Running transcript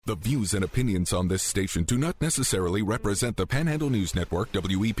The views and opinions on this station do not necessarily represent the Panhandle News Network,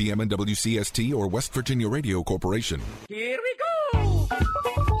 WEPM and WCST, or West Virginia Radio Corporation. Here we go!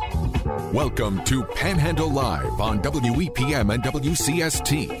 Welcome to Panhandle Live on WEPM and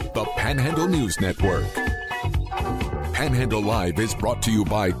WCST, the Panhandle News Network. Panhandle Live is brought to you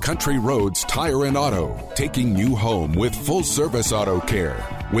by Country Roads Tire and Auto, taking you home with full-service auto care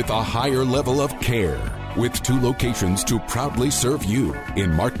with a higher level of care. With 2 locations to proudly serve you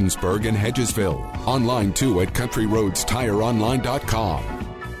in Martinsburg and Hedgesville. Online too at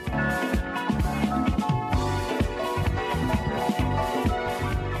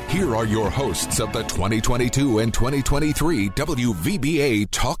countryroadstireonline.com. Here are your hosts of the 2022 and 2023 WVBA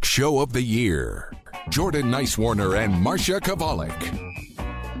Talk Show of the Year, Jordan Nicewarner and Marsha Chwalika.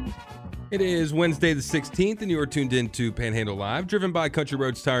 It is Wednesday the 16th, and you are tuned in to Panhandle Live, driven by Country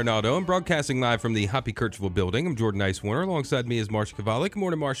Roads Tire and Auto, and broadcasting live from the Hoppy Kirchville building. I'm Jordan Nicewarner. Alongside me is Marsha Chwalika. Good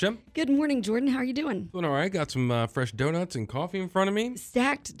morning, Marsha. Good morning, Jordan. How are you doing? Doing all right. Got some fresh donuts and coffee in front of me.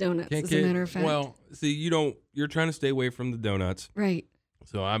 Stacked donuts, as a matter of fact. Well, see, you're trying to stay away from the donuts. Right.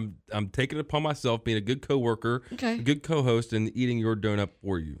 So I'm taking it upon myself, being a good coworker, okay, a good co-host, and eating your donut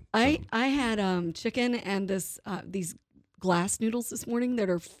for you. So. I had chicken and these glass noodles this morning that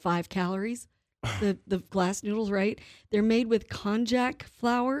are 5 calories. The glass noodles, right? They're made with konjac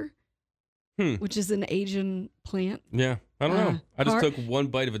flour, which is an Asian plant. Yeah, I don't know. I just took one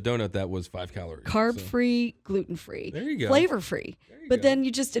bite of a donut that was 5 calories. Carb-free, gluten-free. There you go. Flavor-free. But then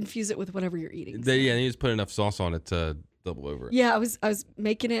you just infuse it with whatever you're eating. Yeah, and you just put enough sauce on it to double over it. Yeah, I was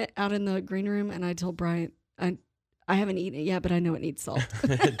making it out in the green room, and I told Bryant, I haven't eaten it yet, but I know it needs salt.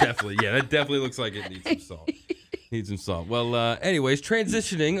 Definitely. Yeah, that definitely looks like it needs some salt. Need some salt. Well, anyways,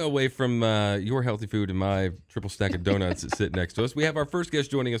 transitioning away from your healthy food and my triple stack of donuts that sit next to us, we have our first guest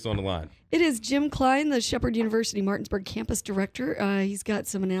joining us on the line. It is Jim Klein, the Shepherd University Martinsburg campus director. He's got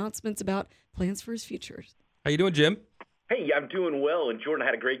some announcements about plans for his future. How you doing, Jim? Hey, I'm doing well, and Jordan, I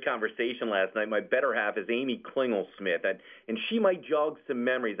had a great conversation last night. My better half is Amy Klingel-Smith, and she might jog some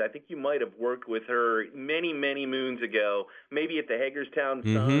memories. I think you might have worked with her many, many moons ago, maybe at the Hagerstown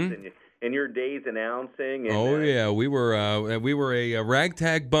Suns and your days announcing. And, yeah, we were a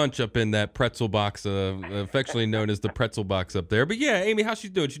ragtag bunch up in that pretzel box, affectionately known as the pretzel box up there. But yeah, Amy, how's she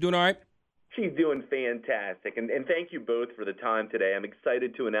doing? She doing all right? She's doing fantastic, and thank you both for the time today. I'm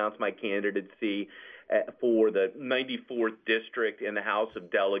excited to announce my candidacy for the 94th District in the House of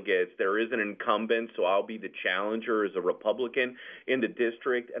Delegates. There is an incumbent, so I'll be the challenger as a Republican in the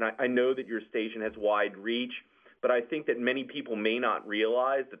district. And I know that your station has wide reach, but I think that many people may not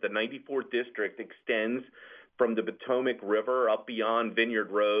realize that the 94th District extends from the Potomac River up beyond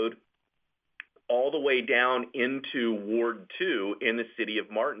Vineyard Road all the way down into Ward 2 in the city of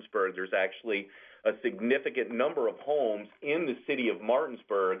Martinsburg. There's actually a significant number of homes in the city of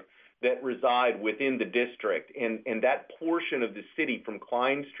Martinsburg that reside within the district. And that portion of the city from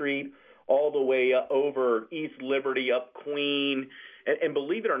Klein Street all the way over East Liberty, up Queen, and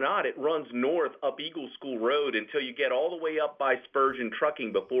believe it or not, it runs north up Eagle School Road until you get all the way up by Spurgeon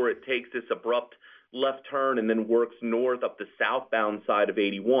Trucking before it takes this abrupt left turn and then works north up the southbound side of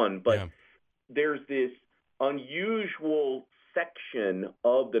 81. But there's this unusual section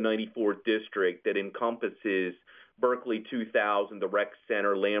of the 94th District that encompasses Berkeley 2000, the Rec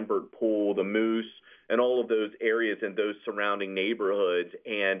Center, Lambert Pool, the Moose, and all of those areas and those surrounding neighborhoods.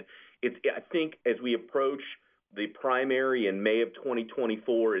 And I think as we approach the primary in May of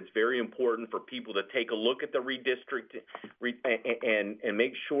 2024, it's very important for people to take a look at the redistrict and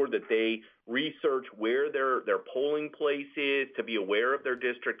make sure that they research where their polling place is, to be aware of their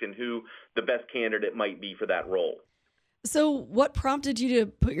district and who the best candidate might be for that role. So what prompted you to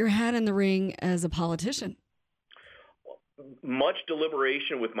put your hat in the ring as a politician? Much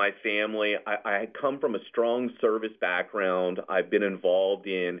deliberation with my family. I come from a strong service background. I've been involved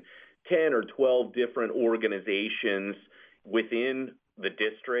in 10 or 12 different organizations within the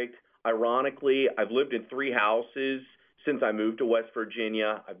district. Ironically, I've lived in 3 houses since I moved to West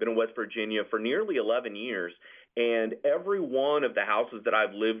Virginia. I've been in West Virginia for nearly 11 years, and every one of the houses that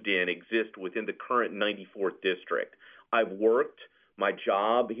I've lived in exists within the current 94th District. I've worked. My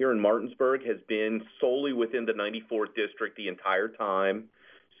job here in Martinsburg has been solely within the 94th District the entire time.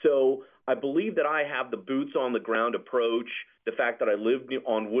 So I believe that I have the boots on the ground approach. The fact that I lived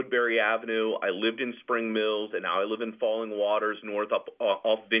on Woodbury Avenue, I lived in Spring Mills, and now I live in Falling Waters north up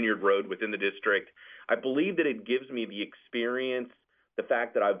off Vineyard Road within the district. I believe that it gives me the experience, the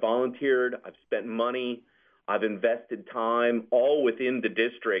fact that I've volunteered, I've spent money, I've invested time, all within the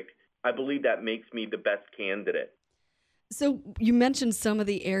district. I believe that makes me the best candidate. So you mentioned some of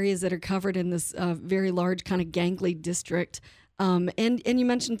the areas that are covered in this very large kind of gangly district. And you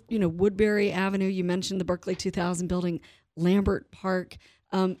mentioned, Woodbury Avenue. You mentioned the Berkeley 2000 building, Lambert Park.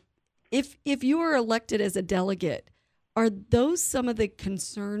 If you are elected as a delegate, are those some of the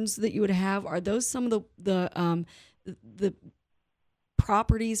concerns that you would have? Are those some of the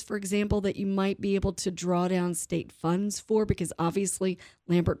properties, for example, that you might be able to draw down state funds for? Because obviously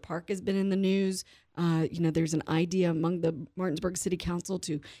Lambert Park has been in the news. There's an idea among the Martinsburg City Council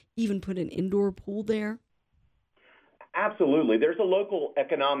to even put an indoor pool there. Absolutely. There's a local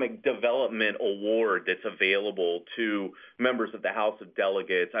economic development award that's available to members of the House of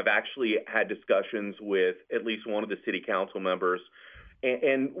Delegates. I've actually had discussions with at least one of the city council members,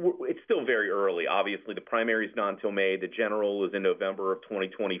 and it's still very early. Obviously, the primary is not until May. The general is in November of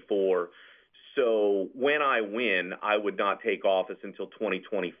 2024. So when I win, I would not take office until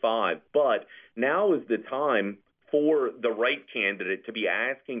 2025. But now is the time for the right candidate to be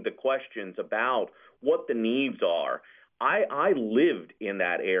asking the questions about what the needs are. I lived in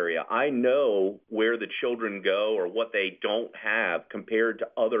that area. I know where the children go or what they don't have compared to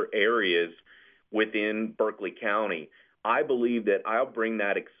other areas within Berkeley County. I believe that I'll bring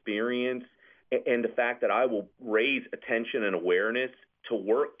that experience and the fact that I will raise attention and awareness to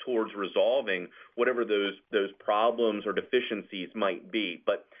work towards resolving whatever those problems or deficiencies might be.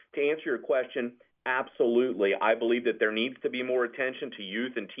 But to answer your question, absolutely. I believe that there needs to be more attention to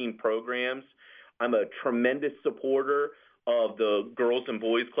youth and teen programs. I'm a tremendous supporter of the Girls and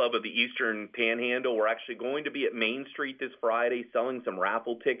Boys Club of the Eastern Panhandle. We're actually going to be at Main Street this Friday selling some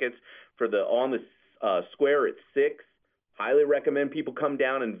raffle tickets for on the square at 6. Highly recommend people come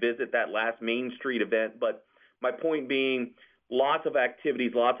down and visit that last Main Street event. But my point being, lots of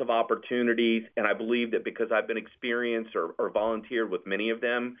activities, lots of opportunities, and I believe that because I've been experienced or volunteered with many of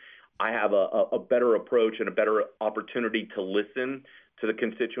them, I have a better approach and a better opportunity to listen to the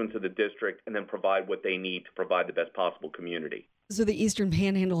constituents of the district and then provide what they need to provide the best possible community. So the Eastern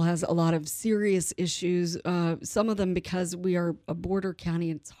Panhandle has a lot of serious issues, some of them because we are a border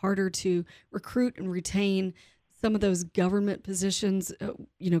county. It's harder to recruit and retain some of those government positions.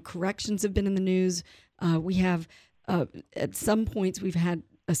 Corrections have been in the news. We have, at some points, we've had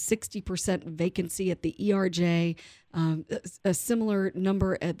a 60% vacancy at the ERJ, a similar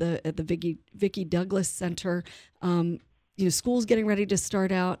number at the Vicki Douglas Center. Schools getting ready to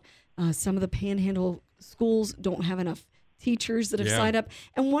start out. Some of the Panhandle schools don't have enough teachers that have signed up.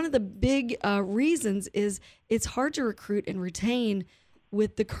 And one of the big reasons is it's hard to recruit and retain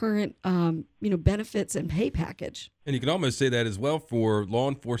with the current, benefits and pay package. And you can almost say that as well for law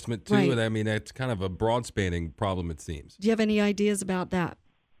enforcement, too. Right. I mean, that's kind of a broad-spanning problem, it seems. Do you have any ideas about that?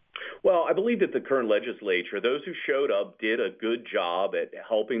 Well, I believe that the current legislature, those who showed up, did a good job at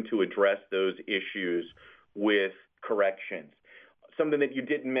helping to address those issues with corrections. Something that you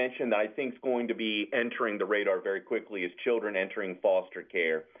didn't mention that I think is going to be entering the radar very quickly is children entering foster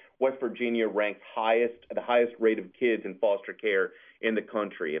care. West Virginia ranks the highest rate of kids in foster care in the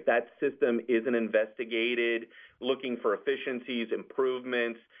country. If that system isn't investigated, looking for efficiencies,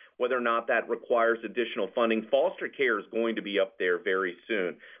 improvements, whether or not that requires additional funding, foster care is going to be up there very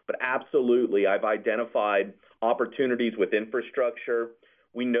soon. But absolutely, I've identified opportunities with infrastructure.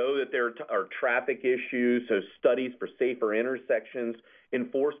 We know that there are traffic issues, so studies for safer intersections.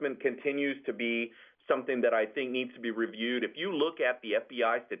 Enforcement continues to be something that I think needs to be reviewed. If you look at the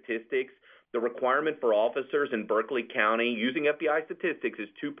FBI statistics, the requirement for officers in Berkeley County using FBI statistics is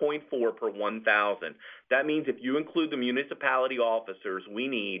 2.4 per 1,000. That means if you include the municipality officers, we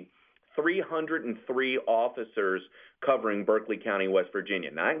need 303 officers covering Berkeley County, West Virginia.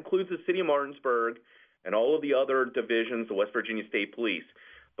 And that includes the city of Martinsburg and all of the other divisions, the West Virginia State Police.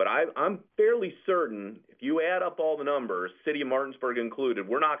 But I'm fairly certain if you add up all the numbers, city of Martinsburg included,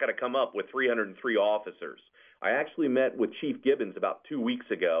 we're not going to come up with 303 officers. I actually met with Chief Gibbons about 2 weeks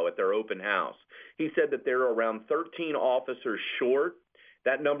ago at their open house. He said that there are around 13 officers short.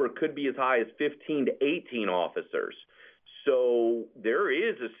 That number could be as high as 15 to 18 officers. So there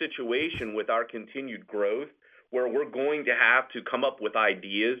is a situation with our continued growth where we're going to have to come up with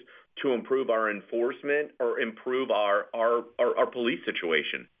ideas to improve our enforcement or improve our police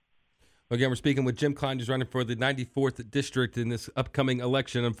situation. Again, we're speaking with Jim Klein, who's running for the 94th District in this upcoming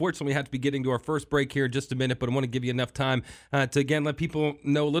election. Unfortunately, we have to be getting to our first break here in just a minute, but I want to give you enough time to, again, let people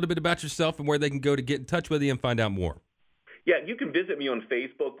know a little bit about yourself and where they can go to get in touch with you and find out more. Yeah, you can visit me on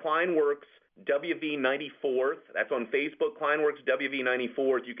Facebook, Kleinworks WV94th. That's on Facebook, Kleinworks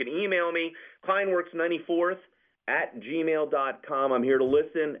WV94th. You can email me, kleinworks94th@gmail.com. I'm here to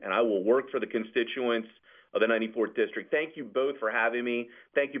listen, and I will work for the constituents of the 94th District. Thank you both for having me.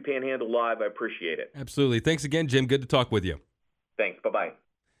 Thank you, Panhandle Live. I appreciate it. Absolutely. Thanks again, Jim. Good to talk with you. Thanks. Bye-bye.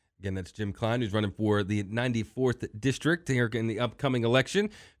 Again, that's Jim Klein, who's running for the 94th District here in the upcoming election.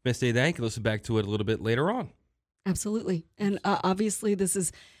 Missed any of that, you can listen back to it a little bit later on. Absolutely. And obviously,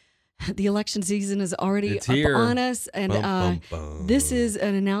 the election season is already It's here. up on us. And Bum, bum, bum. this is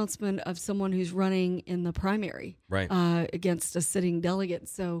an announcement of someone who's running in the primary Right. Against a sitting delegate.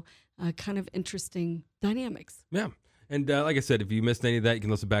 So kind of interesting dynamics. Yeah. And like I said, if you missed any of that, you can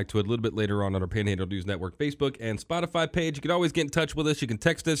listen back to it a little bit later on our Panhandle News Network Facebook and Spotify page. You can always get in touch with us. You can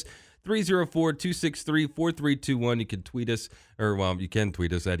text us 304-263-4321. You can tweet us, or you can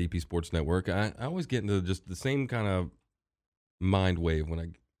tweet us at EP Sports Network. I always get into just the same kind of mind wave when I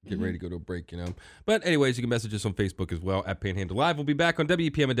get ready to go to a break, But anyways, you can message us on Facebook as well at Panhandle Live. We'll be back on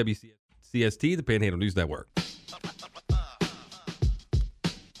WPM and WCST, the Panhandle News Network.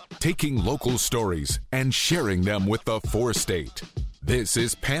 Taking local stories and sharing them with the four-state. This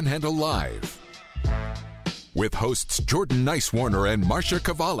is Panhandle Live with hosts Jordan Nicewarner and Marsha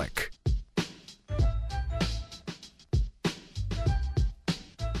Chwalika.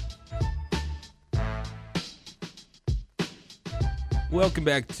 Welcome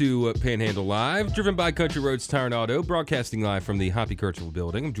back to Panhandle Live, driven by Country Roads Tire and Auto, broadcasting live from the Hoppy Cultural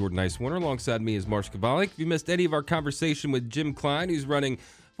Building. I'm Jordan Nicewarner. Alongside me is Marsha Chwalika. If you missed any of our conversation with Jim Klein, who's running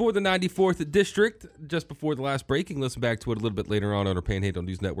for the 94th District just before the last break, you can listen back to it a little bit later on our Panhandle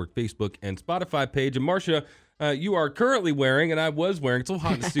News Network Facebook and Spotify page. And Marsha, you are currently wearing, and I was wearing, it's a little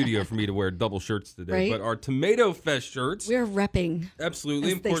hot in the studio for me to wear double shirts today, Right. but our Tomato Fest shirts. We're repping. Absolutely.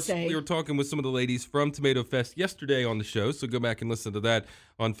 as Of they course, say. we were talking with some of the ladies from Tomato Fest yesterday on the show, so go back and listen to that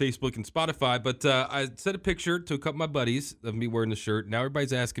on Facebook and Spotify. But I sent a picture to a couple of my buddies of me wearing the shirt. Now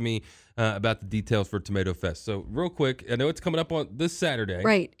everybody's asking me about the details for Tomato Fest. So real quick, I know it's coming up on this Saturday.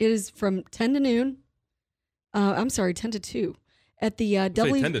 Right. It is from 10 to noon. 10 to 2. At the Say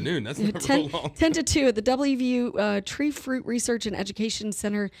W 10 to noon. That's not 10, real long. 10 to 2 at the WVU Tree Fruit Research and Education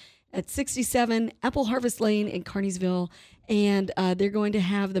Center at 67 Apple Harvest Lane in Carneysville. And they're going to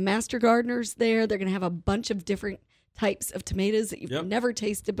have the master gardeners there. They're going to have a bunch of different types of tomatoes that you've Yep. never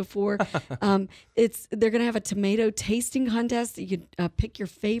tasted before. They're going to have a tomato tasting contest. You can pick your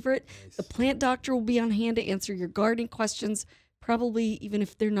favorite. Nice. The plant doctor will be on hand to answer your gardening questions, probably even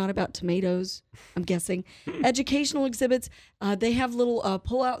if they're not about tomatoes, I'm guessing. Educational exhibits. They have little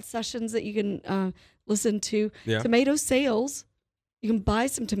pull-out sessions that you can listen to. Yeah. Tomato sales. You can buy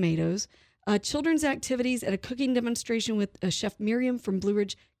some tomatoes. Children's activities and a cooking demonstration with Chef Miriam from Blue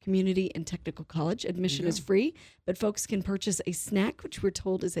Ridge Community and Technical College. Admission is free, but folks can purchase a snack, which we're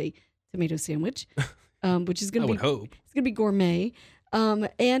told is a tomato sandwich, which is going I to would be hope. it's going to be gourmet.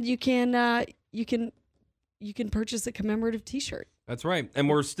 And you can purchase a commemorative T-shirt. That's right. And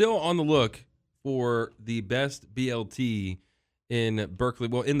we're still on the look for the best BLT in Berkeley,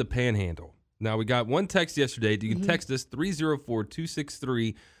 well, in the Panhandle. Now, we got one text yesterday. You can text us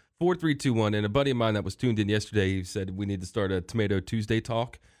 304-263-4321. And a buddy of mine that was tuned in yesterday, he said we need to start a Tomato Tuesday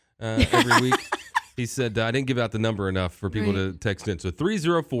talk every week. He said, I didn't give out the number enough for people to text in. So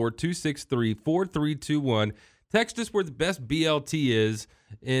 304-263-4321. Text us where the best BLT is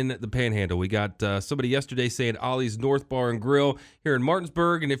in the Panhandle. We got somebody yesterday saying Ollie's North Bar and Grill here in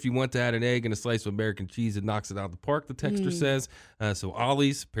Martinsburg. And if you want to add an egg and a slice of American cheese, it knocks it out of the park, the texter says. So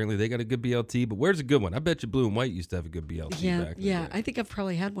Ollie's, apparently they got a good BLT. But where's a good one? I bet you Blue and White used to have a good BLT back in the day. I think I've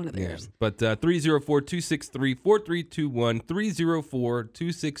probably had one of theirs. But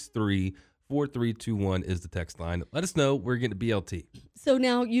 304-263-4321, 304-263-4321 is the text line. Let us know we're getting a BLT. So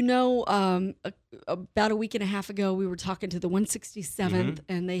now, about a week and a half ago, we were talking to the 167th,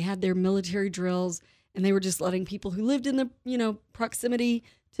 and they had their military drills, and they were just letting people who lived in the, proximity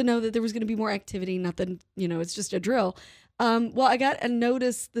to know that there was going to be more activity, not that, it's just a drill. Well, I got a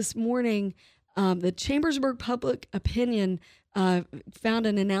notice this morning. The Chambersburg Public Opinion found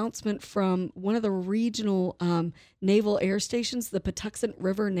an announcement from one of the regional naval air stations, the Patuxent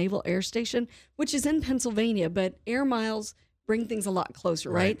River Naval Air Station, which is in Pennsylvania, but air miles bring things a lot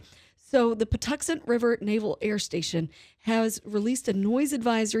closer, right? So the Patuxent River Naval Air Station has released a noise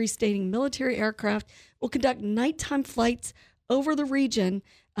advisory stating military aircraft will conduct nighttime flights over the region,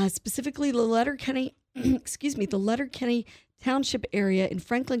 specifically the Letterkenny, the Letterkenny Township area in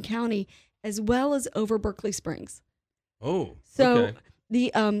Franklin County, as well as over Berkeley Springs. Oh, So okay.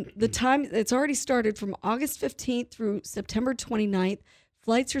 the time, it's already started from August 15th through September 29th.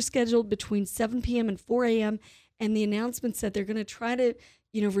 Flights are scheduled between 7 p.m. and 4 a.m. And the announcement said they're going to try to,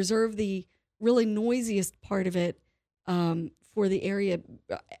 reserve the really noisiest part of it for the area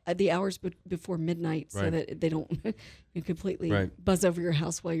at the hours before midnight, so Right. that they don't completely Right. buzz over your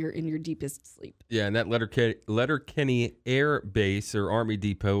house while you're in your deepest sleep. Yeah, and that Letterkenny Air Base or Army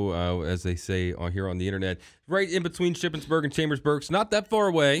Depot, as they say here on the internet, right in between Shippensburg and Chambersburg. It's not that far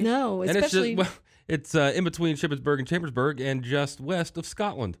away. No, and especially it's in between Shippensburg and Chambersburg and just west of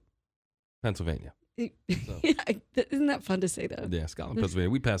Scotland, Pennsylvania. Isn't that fun to say though? Yeah, Scotland, Pennsylvania.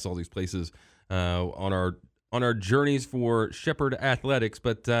 We pass all these places on our journeys for Shepherd Athletics.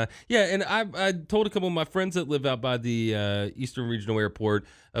 But yeah, and I told a couple of my friends that live out by the Eastern Regional Airport,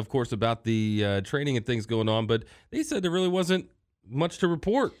 of course, about the training and things going on. But they said there really wasn't much to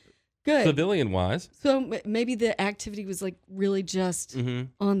report, Good. civilian-wise. So maybe the activity was like really just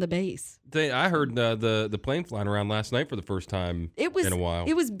on the base. I heard the plane flying around last night for the first time in a while.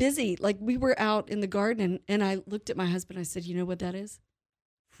 It was busy. Like we were out in the garden, and I looked at my husband. I said, "You know what that is?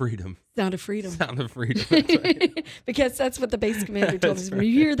 Freedom. Sound of freedom." Sound of freedom. That's right. Because that's what the base commander told us. When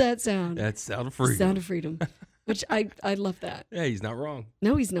you hear that sound, That's sound of freedom. sound of freedom. Which I love that. Yeah, he's not wrong.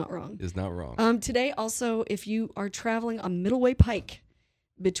 No, he's not wrong. He's not wrong. Today also, if you are traveling on Middleway Pike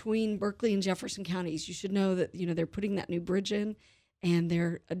between Berkeley and Jefferson counties, you should know that they're putting that new bridge in, and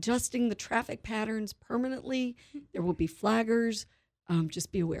they're adjusting the traffic patterns permanently. There will be flaggers.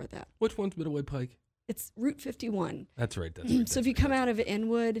 Just be aware of that. Which one's Middleway Pike? It's Route 51. That's right. So if you come out of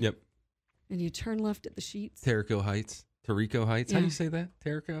Inwood, Yep. and you turn left at the Sheets, Tarrico Heights. How do Yeah. you say that?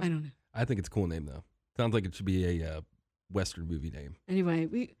 Tarrico? I don't know. I think it's a cool name, though. Sounds like it should be a Western movie name. Anyway,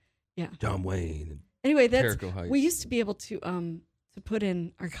 John Wayne. Anyway, that's Tarrico Heights. we used to be able to put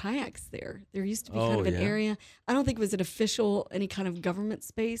in our kayaks there. There used to be kind of an yeah. area. I don't think it was an official any kind of government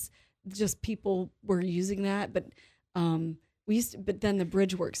space. Just people were using that, but but then the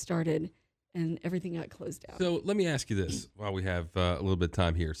bridge work started and everything got closed down. So let me ask you this while we have a little bit of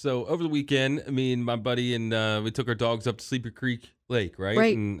time here. So over the weekend, me and my buddy and we took our dogs up to Sleepy Creek Lake, right?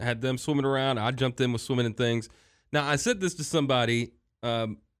 Right. And had them swimming around. I jumped in with swimming and things. Now, I said this to somebody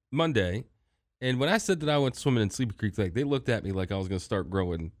Monday, and when I said that I went swimming in Sleepy Creek Lake, they looked at me like I was going to start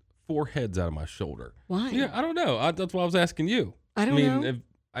growing 4 heads out of my shoulder. Why? Yeah, I don't know. That's why I was asking you. I don't know.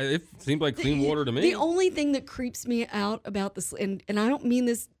 It seemed like clean water to me. The only thing that creeps me out about this, and I don't mean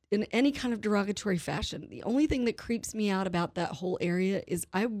this in any kind of derogatory fashion, the only thing that creeps me out about that whole area is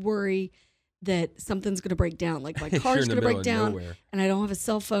I worry that something's going to break down. Like my car's going to break down and I don't have a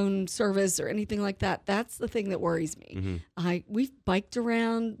cell phone service or anything like that. That's the thing that worries me. We've biked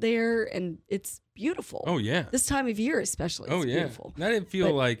around there and it's beautiful. Oh, yeah. This time of year especially. It's beautiful. And I didn't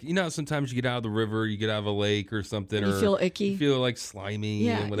feel like, sometimes you get out of the river, you get out of a lake or something. You feel icky. You feel like slimy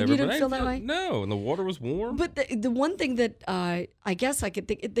and whatever. You didn't feel that way? No, and the water was warm. But the one thing that I guess I could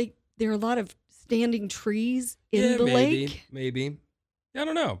think, there are a lot of standing trees in the lake. Maybe. I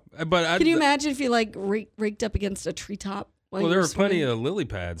don't know. But can you imagine if you raked up against a treetop? Well, there are plenty of lily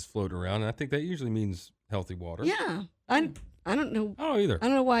pads floating around, and I think that usually means healthy water. Yeah. I don't know. I don't either. I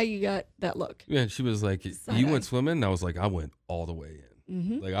don't know why you got that look. Yeah, she was like, you went swimming? And I was like, I went all the way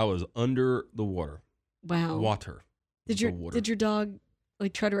in. Like, I was under the water. Wow. Water. Did your dog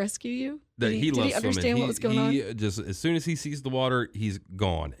try to rescue you? Did he loves understand swimming. What was going on? He just, as soon as he sees the water, he's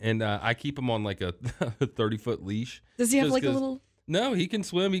gone. And I keep him on like a 30-foot leash. Does he have like a little... No, he can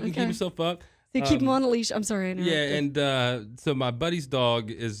swim. He can keep himself up. So you keep him on a leash. I'm sorry. I know. Yeah, and so my buddy's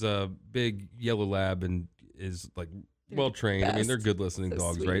dog is a big yellow lab and is like well-trained. I mean, they're good listening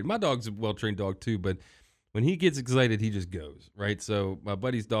dogs, sweet. right? My dog's a well-trained dog too, but when he gets excited, he just goes, right? So my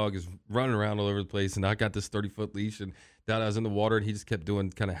buddy's dog is running around all over the place, and I got this 30-foot leash, and down I was in the water, and he just kept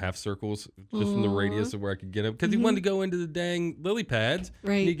doing kind of half circles just from the radius of where I could get him because he wanted to go into the dang lily pads.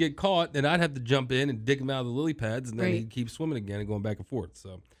 Right. And he'd get caught, and I'd have to jump in and dig him out of the lily pads, and then he'd keep swimming again and going back and forth.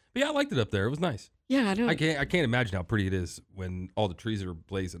 So, but yeah, I liked it up there. It was nice. Yeah, I don't. I can't imagine how pretty it is when all the trees are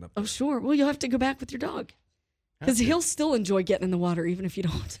blazing up there. Oh, sure. Well, you'll have to go back with your dog because he'll still enjoy getting in the water even if you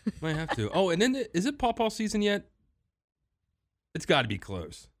don't. Might have to. Oh, and then is it pawpaw season yet? It's got to be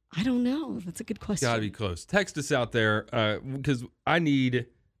close. I don't know. That's a good question. Got to be close. Text us out there because I need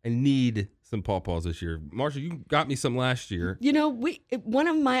some pawpaws this year. Marsha, you got me some last year. One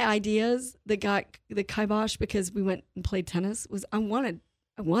of my ideas that got the kibosh because we went and played tennis was I wanted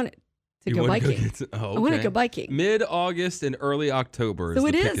to go biking. I want to go biking. Mid-August and early October is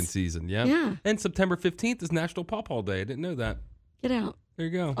the picking season. Yeah. Yeah. And September 15th is National Pawpaw Day. I didn't know that. Get out. There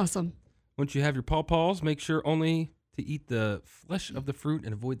you go. Awesome. Once you have your pawpaws, make sure only to eat the flesh of the fruit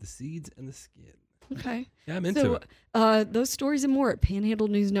and avoid the seeds and the skin. Okay. Yeah, I'm into it. Those stories and more at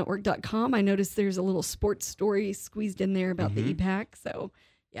panhandlenewsnetwork.com. I noticed there's a little sports story squeezed in there about the EPAC. So,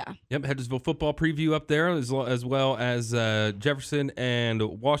 yeah. Yep, Hedgesville football preview up there, as well as Jefferson and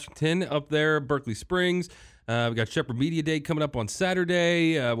Washington up there, Berkeley Springs. We got Shepherd Media Day coming up on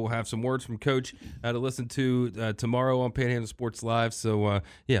Saturday. We'll have some words from Coach to listen to tomorrow on Panhandle Sports Live. So,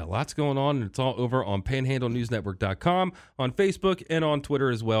 lots going on, and it's all over on panhandlenewsnetwork.com, on Facebook, and on Twitter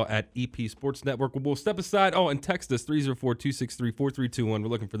as well at EP Sports Network. We'll step aside. Oh, and text us 304-263-4321. We're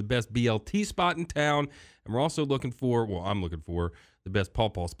looking for the best BLT spot in town, and we're also looking for, I'm looking for the best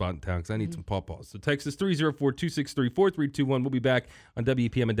pawpaw spot in town because I need some pawpaws. So text us 304-263-4321. We'll be back on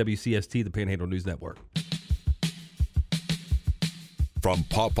WEPM and WCST, the Panhandle News Network. From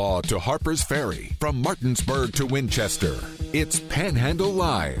Pawpaw to Harper's Ferry, from Martinsburg to Winchester, it's Panhandle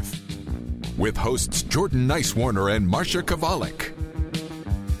Live with hosts Jordan Nicewarner and Marsha Kavalik.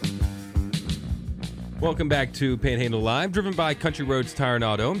 Welcome back to Panhandle Live, driven by Country Roads Tire and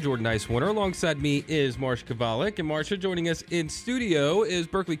Auto. I'm Jordan Nicewarner. Alongside me is Marsha Kavalik. And Marsha, joining us in studio is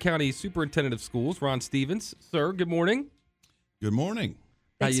Berkeley County Superintendent of Schools, Ron Stevens. Sir, good morning. Good morning.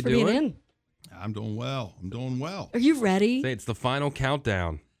 Thanks How you for doing? being in. I'm doing well. Are you ready? Say it's the final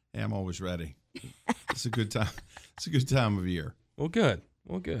countdown. Hey, I'm always ready. It's a good time. It's a good time of year. Well, good.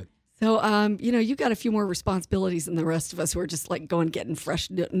 So, you got a few more responsibilities than the rest of us who are just like going getting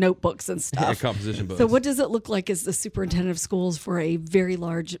fresh notebooks and stuff. Yeah, composition books. So what does it look like as the superintendent of schools for a very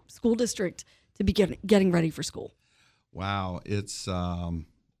large school district to be getting ready for school? Wow. It's,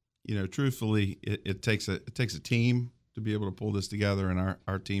 truthfully, it takes a team to be able to pull this together. And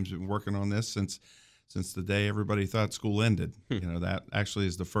our team's been working on this since the day everybody thought school ended. That actually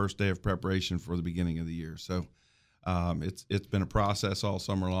is the first day of preparation for the beginning of the year. So, it's been a process all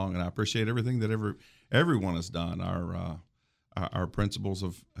summer long, and I appreciate everything that everyone has done. Our principals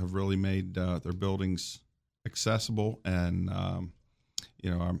have really made their buildings accessible, and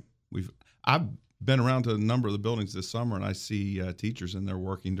I've been around to a number of the buildings this summer, and I see teachers in there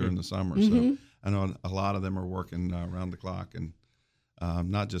working during the summer. Mm-hmm. So I know a lot of them are working around the clock, and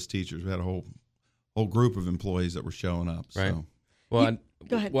not just teachers. We had a whole group of employees that were showing up. Right. So. Well,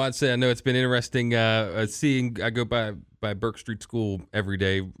 Go ahead. Well, I'd say I know it's been interesting seeing. I go by Burke Street School every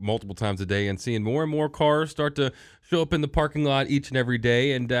day, multiple times a day, and seeing more and more cars start to show up in the parking lot each and every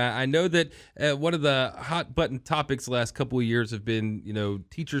day. And I know that one of the hot button topics the last couple of years have been,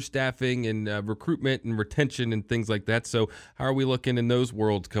 teacher staffing and recruitment and retention and things like that. So how are we looking in those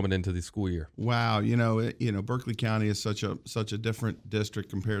worlds coming into the school year? Wow, Berkeley County is such a different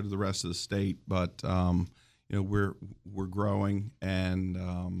district compared to the rest of the state, but we're growing,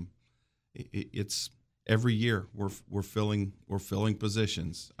 and it's every year we're filling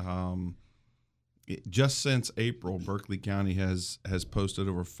positions. Just since April, Berkeley County has posted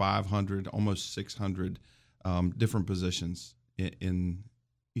over 500, almost 600 different positions in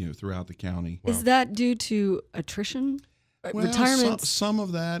throughout the county. Is that due to attrition? Well, Retirement? some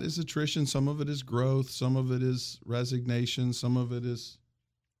of that is attrition, some of it is growth, some of it is resignation, some of it is.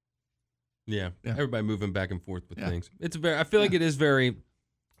 Yeah. Everybody moving back and forth with Yeah. things. I feel like it is very,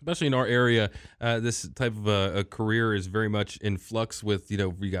 especially in our area, this type of a career is very much in flux with,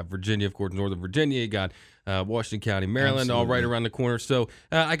 we got Virginia, of course, Northern Virginia, you got Washington County, Maryland, all right around the corner. So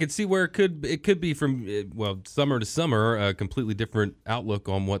I could see where it could be from, summer to summer, a completely different outlook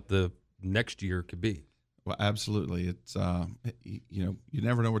on what the next year could be. Well, absolutely. It's, you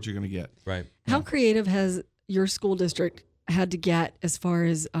never know what you're going to get. Right. How creative has your school district had to get as far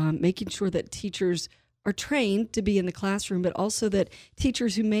as making sure that teachers are trained to be in the classroom, but also that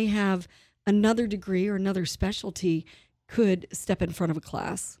teachers who may have another degree or another specialty could step in front of a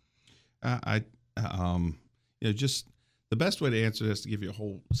class? Just the best way to answer this is to give you a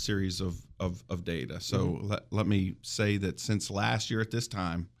whole series of data. So let me say that since last year at this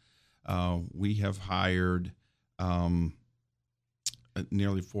time, we have hired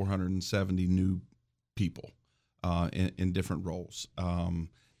nearly 470 new people in different roles.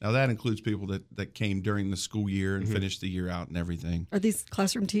 Now that includes people that came during the school year and finished the year out and everything. Are these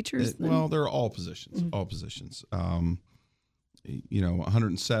classroom teachers? Well, they're all positions. All positions.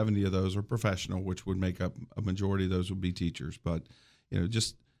 170 of those are professional, which would make up a majority of those would be teachers. But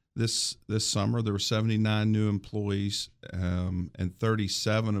just this summer there were 79 new employees, and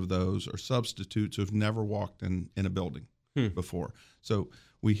 37 of those are substitutes who've never walked in a building before. So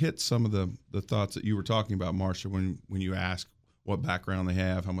we hit some of the thoughts that you were talking about, Marsha, when you ask what background they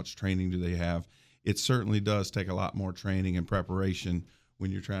have, how much training do they have. It certainly does take a lot more training and preparation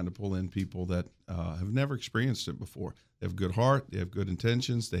when you're trying to pull in people that have never experienced it before. They have good heart, they have good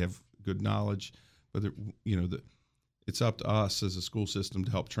intentions, they have good knowledge, but it's up to us as a school system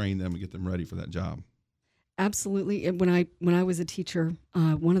to help train them and get them ready for that job. Absolutely. And when I was a teacher,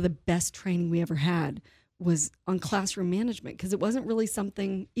 one of the best training we ever had was on classroom management, because it wasn't really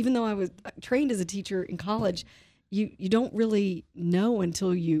something, even though I was trained as a teacher in college, you don't really know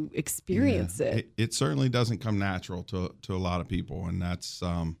until you experience it. It certainly doesn't come natural to a lot of people, and that's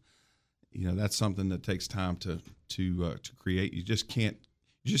that's something that takes time to create. You just can't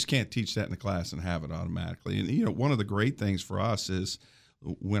teach that in the class and have it automatically. And one of the great things for us is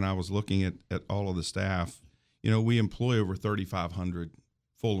when I was looking at all of the staff, we employ over 3,500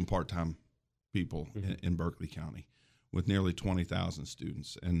 full and part-time people in Berkeley County with nearly 20,000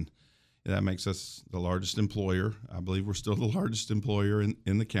 students. And that makes us the largest employer. I believe we're still the largest employer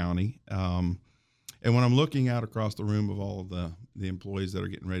in the county. And when I'm looking out across the room of all of the employees that are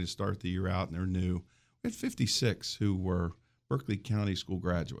getting ready to start the year out and they're new, we had 56 who were Berkeley County school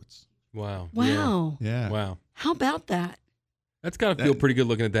graduates. Wow. Yeah. Wow. How about that? That's got to feel pretty good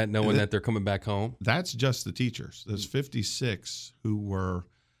looking at that, knowing that they're coming back home. That's just the teachers. There's 56 who were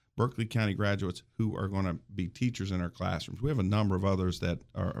Berkeley County graduates who are going to be teachers in our classrooms. We have a number of others that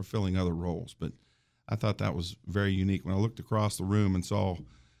are filling other roles, but I thought that was very unique. When I looked across the room and saw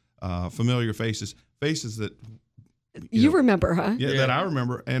familiar faces that you remember, huh? Yeah, that I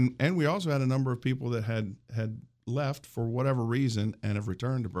remember. And we also had a number of people that had left for whatever reason and have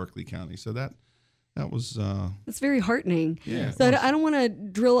returned to Berkeley County. So that was it's very heartening. Yeah. So I don't want to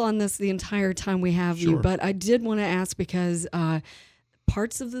drill on this the entire time we have you, but I did want to ask because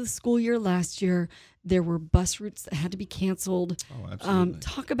parts of the school year last year there were bus routes that had to be canceled. Oh, absolutely.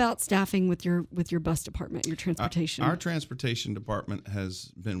 Talk about staffing with your bus department, your transportation. Our transportation department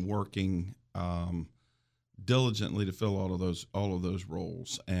has been working diligently to fill all of those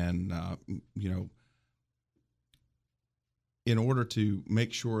roles, and in order to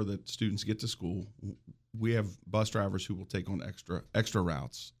make sure that students get to school, we have bus drivers who will take on extra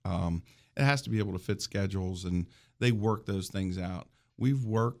routes. It has to be able to fit schedules, and they work those things out. We've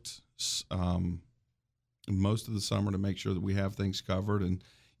worked most of the summer to make sure that we have things covered, and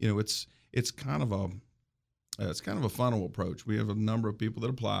it's kind of a funnel approach. We have a number of people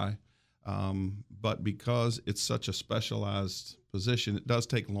that apply, but because it's such a specialized position, it does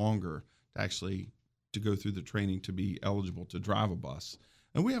take longer to go through the training to be eligible to drive a bus.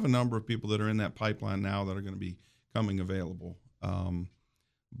 And we have a number of people that are in that pipeline now that are going to be coming available.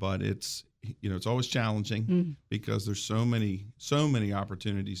 But it's always challenging because there's so many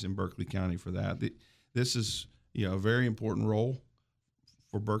opportunities in Berkeley County for that. This is a very important role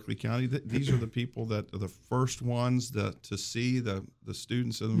for Berkeley County. These are the people that are the first ones to see the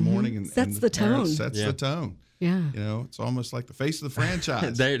students in the morning and sets the the tone. Sets the tone. Yeah. It's almost like the face of the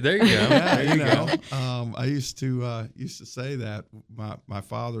franchise. there you go. Yeah, there you go. I used to say that my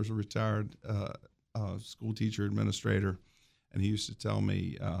father's a retired school teacher administrator, and he used to tell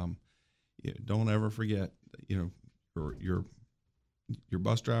me, don't ever forget, your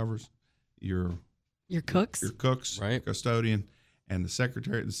bus drivers, your cooks, right, custodian, and the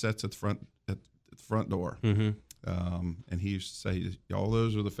secretary that sits at the front door. Mm-hmm. And he used to say, all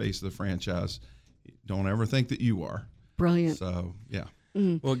those are the face of the franchise. Don't ever think that you are. Brilliant. So, yeah.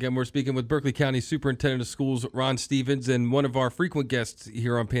 Well, again, we're speaking with Berkeley County Superintendent of Schools, Ron Stevens, and one of our frequent guests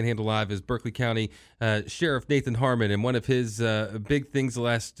here on Panhandle Live is Berkeley County Sheriff Nathan Harmon. And one of his big things the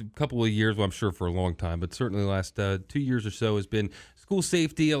last couple of years, well, I'm sure for a long time, but certainly the last 2 years or so has been school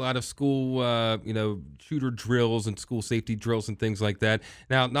safety, a lot of school, shooter drills and school safety drills and things like that.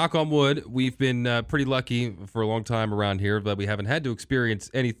 Now, knock on wood, we've been pretty lucky for a long time around here, but we haven't had to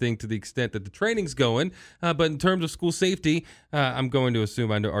experience anything to the extent that the training's going. But in terms of school safety, I'm going to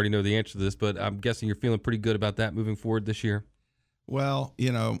assume I already know the answer to this, but I'm guessing you're feeling pretty good about that moving forward this year. Well,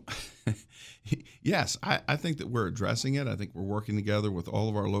 yes, I think that we're addressing it. I think we're working together with all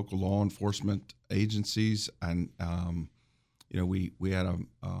of our local law enforcement agencies, and we had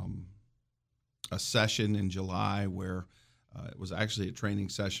a session in July where it was actually a training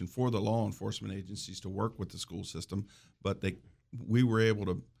session for the law enforcement agencies to work with the school system, but we were able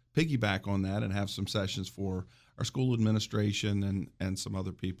to piggyback on that and have some sessions for our school administration and some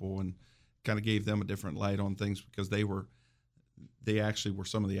other people, and kind of gave them a different light on things because they actually were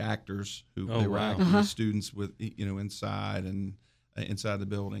some of the actors who were acting with students with inside the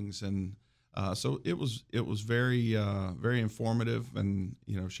buildings, and so it was very very informative, and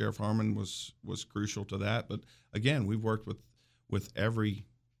Sheriff Harmon was crucial to that. But again, we've worked with every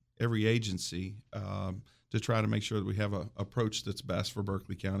agency to try to make sure that we have a approach that's best for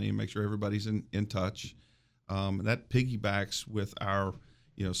Berkeley County and make sure everybody's in touch. That piggybacks with our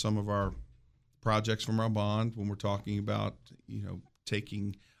some of our projects from our bond when we're talking about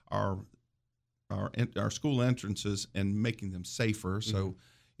taking our school entrances and making them safer. So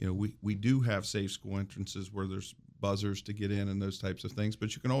we do have safe school entrances where there's buzzers to get in and those types of things,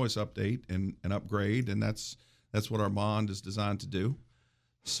 but you can always update and upgrade, and that's what our bond is designed to do.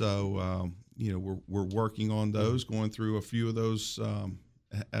 So we're working on those, going through a few of those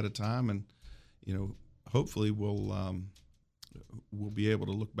at a time, and hopefully we'll be able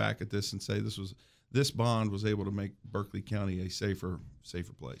to look back at this and say this bond was able to make Berkeley County a safer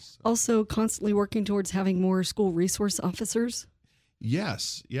place. Also, constantly working towards having more school resource officers.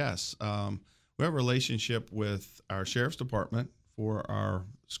 Yes. We have a relationship with our sheriff's department for our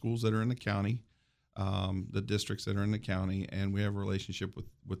schools that are in the county, the districts that are in the county, and we have a relationship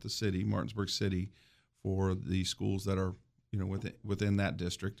with the city, Martinsburg City, for the schools that are within that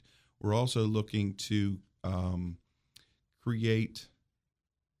district. We're also looking to create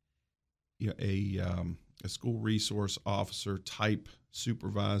a school resource officer type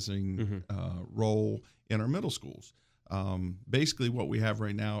supervising role in our middle schools. Basically, what we have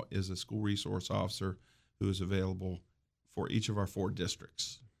right now is a school resource officer who is available for each of our 4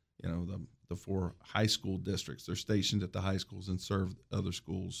 districts. The 4 high school districts. They're stationed at the high schools and serve other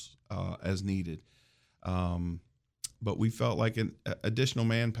schools as needed. But we felt like an additional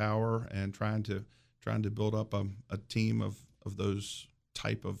manpower and trying to build up a team of those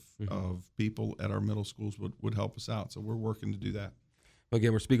type of people at our middle schools would help us out. So we're working to do that.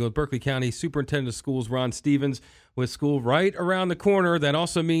 Again, we're speaking with Berkeley County Superintendent of Schools, Ron Stevens, with school right around the corner. That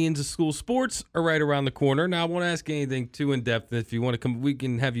also means the school sports are right around the corner. Now, I won't ask anything too in-depth. If you want to come, we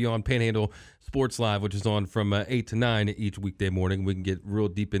can have you on Panhandle Sports Live, which is on from 8 to 9 each weekday morning. We can get real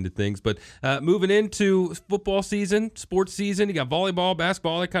deep into things. But moving into football season, sports season, you got volleyball,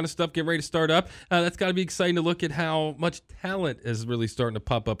 basketball, that kind of stuff getting ready to start up. That's got to be exciting to look at how much talent is really starting to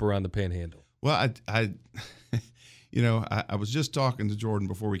pop up around the Panhandle. Well, I was just talking to Jordan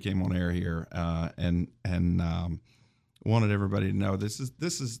before we came on air here, and wanted everybody to know this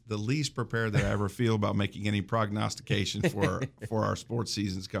is the least prepared that I ever feel about making any prognostication for our sports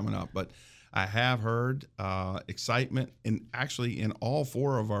seasons coming up. But I have heard excitement in all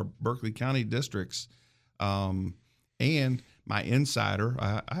 4 of our Berkeley County districts, and my insider,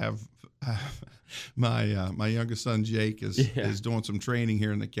 I have my youngest son Jake is doing some training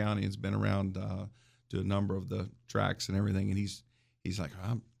here in the county. Has been around to a number of the tracks and everything, and he's like,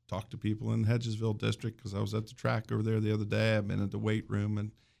 I talked to people in the Hedgesville district because I was at the track over there the other day. I've been at the weight room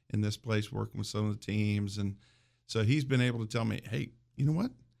and in this place working with some of the teams, and so he's been able to tell me, hey, you know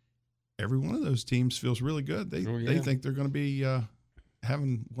what? Every one of those teams feels really good. They think they're going to be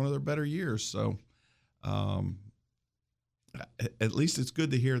having one of their better years. So at least it's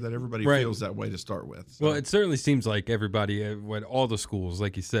good to hear that everybody feels that way to start with. So. Well, it certainly seems like everybody, all the schools,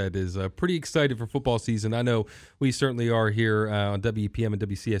 like you said, is pretty excited for football season. I know we certainly are here on WEPM and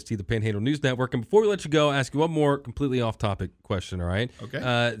WCST, the Panhandle News Network. And before we let you go, I'll ask you one more completely off-topic question, all right?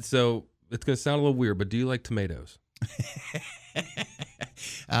 Okay. So it's going to sound a little weird, but do you like tomatoes?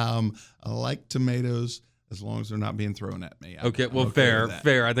 I like tomatoes as long as they're not being thrown at me. Okay, well, fair.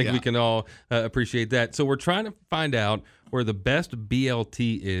 I think we can all appreciate that. So we're trying to find out where the best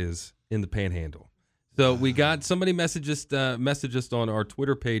BLT is in the Panhandle. So we got somebody messaged us on our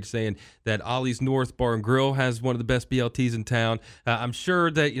Twitter page saying that Ollie's North Bar and Grill has one of the best BLTs in town. I'm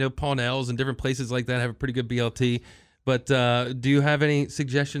sure that Panhandles and different places like that have a pretty good BLT. But do you have any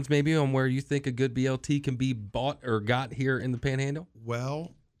suggestions maybe on where you think a good BLT can be bought or got here in the Panhandle?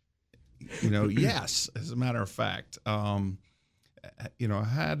 Well, yes, as a matter of fact. I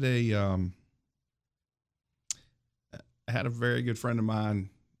had a very good friend of mine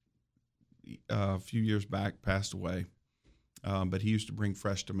a few years back, passed away, but he used to bring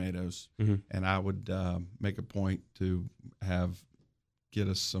fresh tomatoes, and I would make a point to get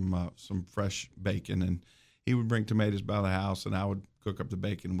us some fresh bacon, and he would bring tomatoes by the house, and I would cook up the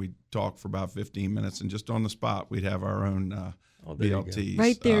bacon. We'd talk for about 15 minutes, and just on the spot, we'd have our own BLTs.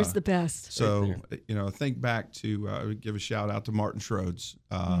 Right there's the best. So, think back to I would give a shout out to Martin Schroeds,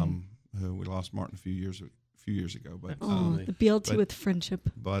 who we lost Martin a few years ago. But the BLT with friendship.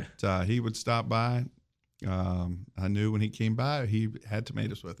 But he would stop by. I knew when he came by, he had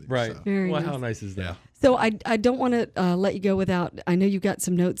tomatoes with him. Right. So. Very nice. How nice is that? Yeah. So I don't want to let you go without, I know you've got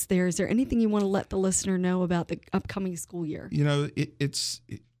some notes there. Is there anything you want to let the listener know about the upcoming school year? It's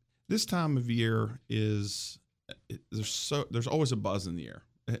this time of year there's always a buzz in the air.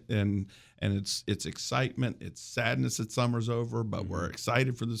 And it's excitement, it's sadness that summer's over, but we're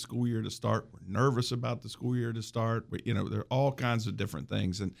excited for the school year to start. We're nervous about the school year to start. There are all kinds of different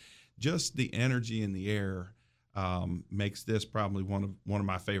things, and just the energy in the air makes this probably one of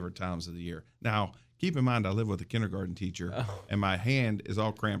my favorite times of the year. Now, keep in mind I live with a kindergarten teacher, and my hand is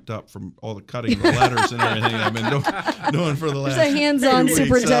all cramped up from all the cutting of the letters and everything I've been doing for the last There's a hands-on few weeks.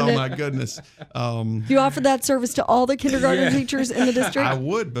 superintendent. Oh my goodness! You offer that service to all the kindergarten teachers in the district? I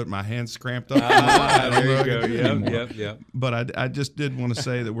would, but my hand's cramped up. There you go. Yep. But I just did want to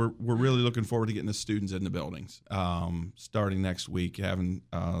say that we're really looking forward to getting the students in the buildings starting next week. Having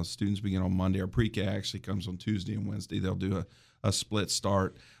students begin on Monday. Our pre-K actually comes on Tuesday and Wednesday. They'll do a split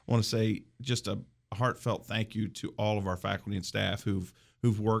start. I want to say just a heartfelt thank you to all of our faculty and staff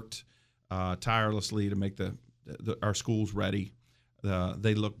who've worked tirelessly to make our schools ready.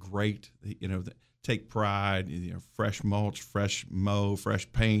 They look great. Take pride. Fresh mulch, fresh mow,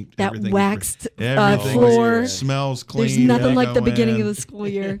 fresh paint. That everything waxed everything floor smells clean. There's nothing like the beginning of the school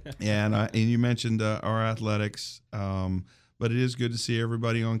year. And you mentioned our athletics, but it is good to see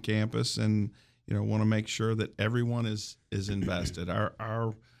everybody on campus, and want to make sure that everyone is invested.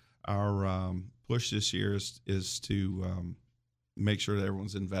 Our push this year is to make sure that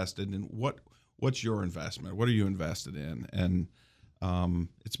everyone's invested in what's your investment? What are you invested in? And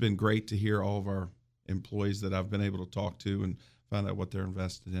it's been great to hear all of our employees that I've been able to talk to and find out what they're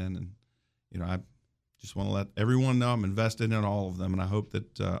invested in. And I just want to let everyone know I'm invested in all of them, and I hope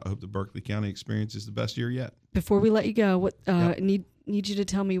the Berkeley County experience is the best year yet. Before we let you go, need you to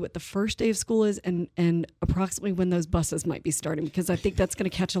tell me what the first day of school is and approximately when those buses might be starting, because I think that's going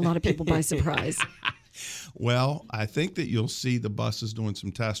to catch a lot of people by surprise. Well, I think that you'll see the buses doing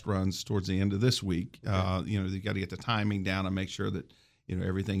some test runs towards the end of this week. They got to get the timing down and make sure that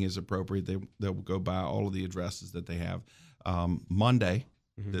everything is appropriate. They'll go by all of the addresses that they have. Monday,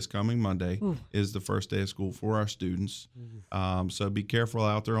 this coming Monday, is the first day of school for our students. So be careful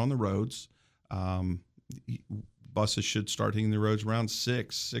out there on the roads. Buses should start hitting the roads around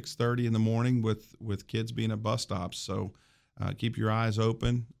 6:30 in the morning with kids being at bus stops. So keep your eyes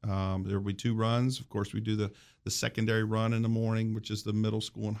open. There will be 2 runs. Of course, we do the secondary run in the morning, which is the middle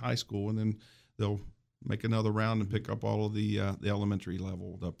school and high school, and then they'll make another round and pick up all of the elementary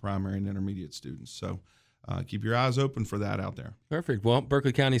level, the primary and intermediate students. So keep your eyes open for that out there. Perfect. Well,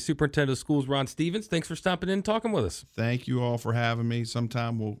 Berkeley County Superintendent of Schools Ron Stevens, thanks for stopping in and talking with us. Thank you all for having me.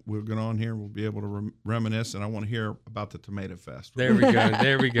 Sometime we'll get on here. We'll be able to reminisce, and I want to hear about the Tomato Fest. There we go.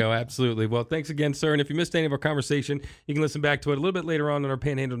 There we go. Absolutely. Well, thanks again, sir. And if you missed any of our conversation, you can listen back to it a little bit later on our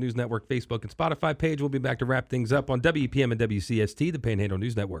Panhandle News Network Facebook and Spotify page. We'll be back to wrap things up on WEPM and WCST, the Panhandle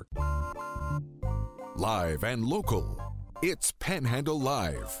News Network. Live and local, it's Panhandle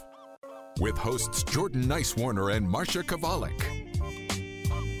Live, with hosts Jordan Nicewarner and Marsha Chwalika.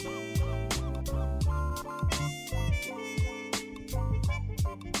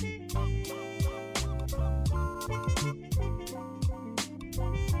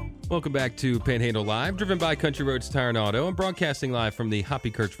 Welcome back to Panhandle Live, driven by Country Roads Tire and Auto. I'm broadcasting live from the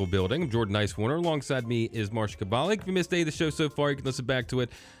Hoppy Kirchville building. I'm Jordan Nicewarner. Alongside me is Marsha Chwalika. If you missed any of the show so far, you can listen back to it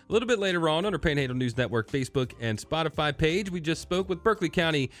a little bit later on our Panhandle News Network Facebook and Spotify page. We just spoke with Berkeley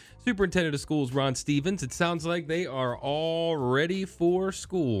County Superintendent of Schools Ron Stevens. It sounds like they are all ready for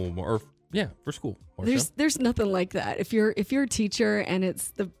school, for school. There's nothing like that. If you're a teacher and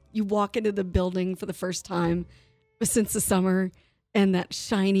you walk into the building for the first time since the summer, and that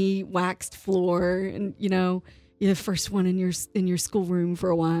shiny waxed floor, and you're the first one in your schoolroom for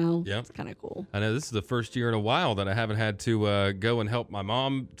a while. Yeah, it's kind of cool. I know this is the first year in a while that I haven't had to go and help my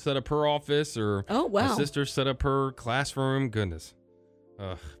mom set up her office or my sister set up her classroom. Goodness,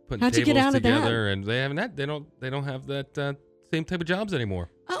 putting How'd tables you get out of together, that? and they don't have that same type of jobs anymore.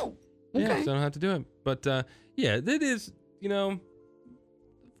 Oh, okay. Yeah, so I don't have to do it. But it is.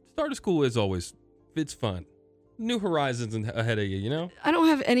 Start of school is always fun. New horizons ahead of you, I don't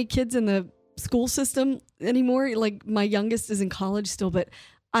have any kids in the school system anymore. Like, my youngest is in college still, but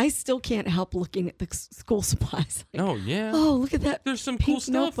I still can't help looking at the school supplies. Like, oh, yeah. Oh, look at that. There's some pink cool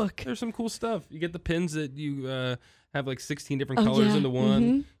stuff. Notebook. There's some cool stuff. You get the pens that you have like 16 different colors into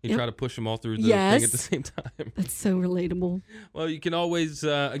one. You try to push them all through the thing at the same time. That's so relatable. Well, you can always,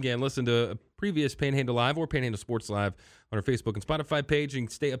 again, listen to a previous Panhandle Live or Panhandle Sports Live on our Facebook and Spotify page. You can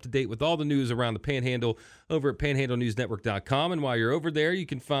stay up to date with all the news around the Panhandle over at panhandlenewsnetwork.com. And while you're over there, you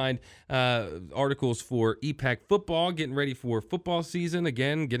can find articles for EPAC football, getting ready for football season.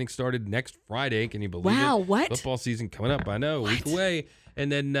 Again, getting started next Friday. Can you believe it? Wow, what? Football season coming up, I know, a week away.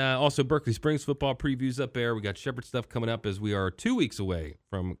 And then also Berkeley Springs football previews up there. We got Shepherd stuff coming up as we are 2 weeks away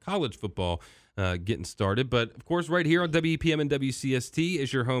from college football getting started. But, of course, right here on WEPM and WCST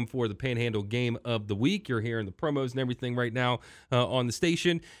is your home for the Panhandle Game of the Week. You're hearing the promos and everything right now on the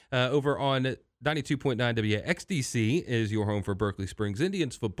station. Over on 92.9 WXDC is your home for Berkeley Springs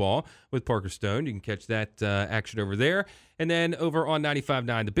Indians football with Parker Stone. You can catch that action over there. And then over on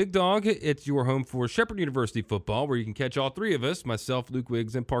 95.9 The Big Dog, it's your home for Shepherd University football, where you can catch all three of us, myself, Luke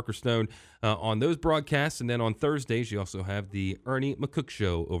Wiggs, and Parker Stone, on those broadcasts. And then on Thursdays, you also have the Ernie McCook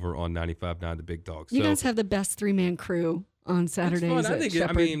Show over on 95.9 The Big Dog. You guys have the best three-man crew on Saturdays at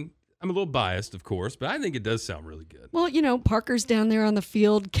Shepherd. I'm a little biased, of course, but I think it does sound really good. Well, Parker's down there on the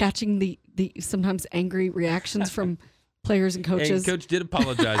field catching the sometimes angry reactions from players and coaches. And Coach did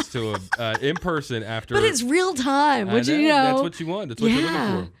apologize to him in person after. But it's real time, which that's what you want. That's what you're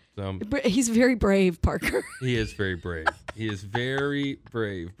looking for. So, he's very brave, Parker. He is very brave. He is very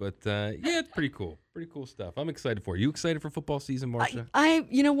brave. But it's pretty cool. Pretty cool stuff. I'm excited for you. You excited for football season, Marsha?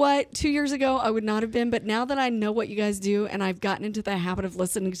 You know what? 2 years ago, I would not have been. But now that I know what you guys do and I've gotten into the habit of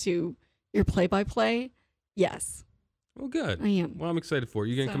listening to your play-by-play, yes. Well, good. I am. Well, I'm excited for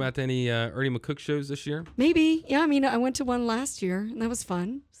you. You going to come out to any Ernie McCook shows this year? Maybe. Yeah, I went to one last year, and that was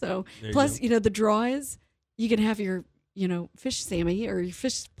fun. So, plus, the draw is you can have your fish Sammy or your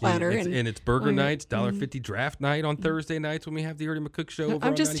fish platter. And it's burger nights, $1.50 draft night on Thursday nights when we have the Ernie McCook show.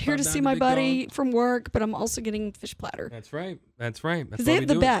 I'm just here to see my buddy from work, but I'm also getting fish platter. That's right. Because they have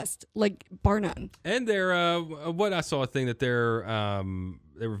the best, like bar none. And they're what I saw a thing that they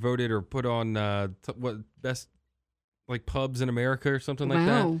were voted or put on what best like pubs in America or something like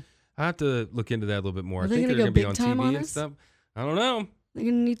that. I have to look into that a little bit more. I think they're going to be on TV and stuff. I don't know. They're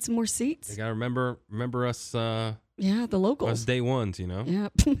going to need some more seats. They got to remember us. Yeah, the locals. Us day ones, Yeah.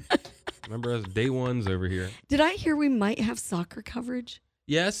 Remember us day ones over here. Did I hear we might have soccer coverage?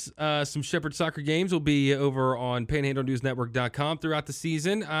 Yes, some Shepherd soccer games will be over on PanhandleNewsNetwork.com throughout the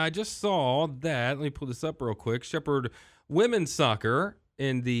season. I just saw that. Let me pull this up real quick. Shepherd women's soccer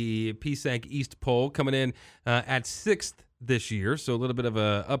in the PSAC East poll coming in at 6th this year, so a little bit of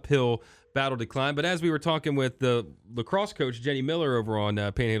a uphill battle to climb. But as we were talking with the lacrosse coach, Jenny Miller, over on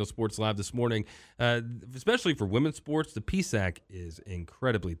Panhandle Sports Live this morning, especially for women's sports, the PSAC is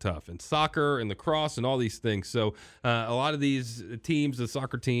incredibly tough. And soccer and lacrosse and all these things. So a lot of these teams, the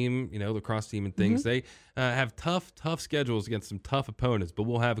soccer team, lacrosse team and things, they have tough schedules against some tough opponents. But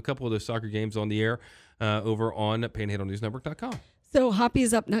we'll have a couple of those soccer games on the air over on PanhandleNewsNetwork.com. So Hoppy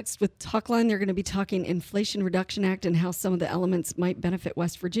is up next with Talkline. They're going to be talking Inflation Reduction Act and how some of the elements might benefit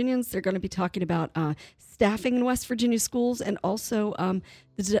West Virginians. They're going to be talking about staffing in West Virginia schools and also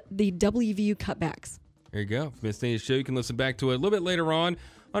the WVU cutbacks. There you go. If you missed any of the show, you can listen back to it a little bit later on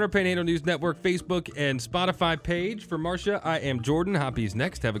our Panhandle News Network Facebook and Spotify page. For Marsha, I am Jordan. Hoppy's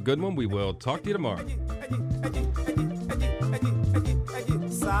next. Have a good one. We will talk to you tomorrow.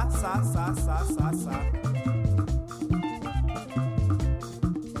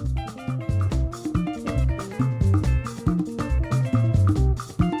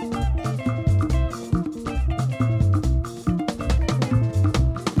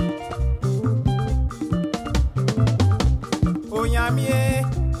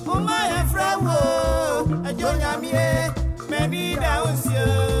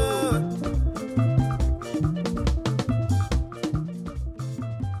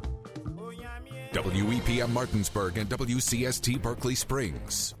 WEPM Martinsburg and WCST Berkeley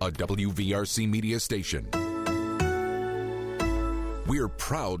Springs, a WVRC media station. We're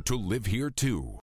proud to live here too.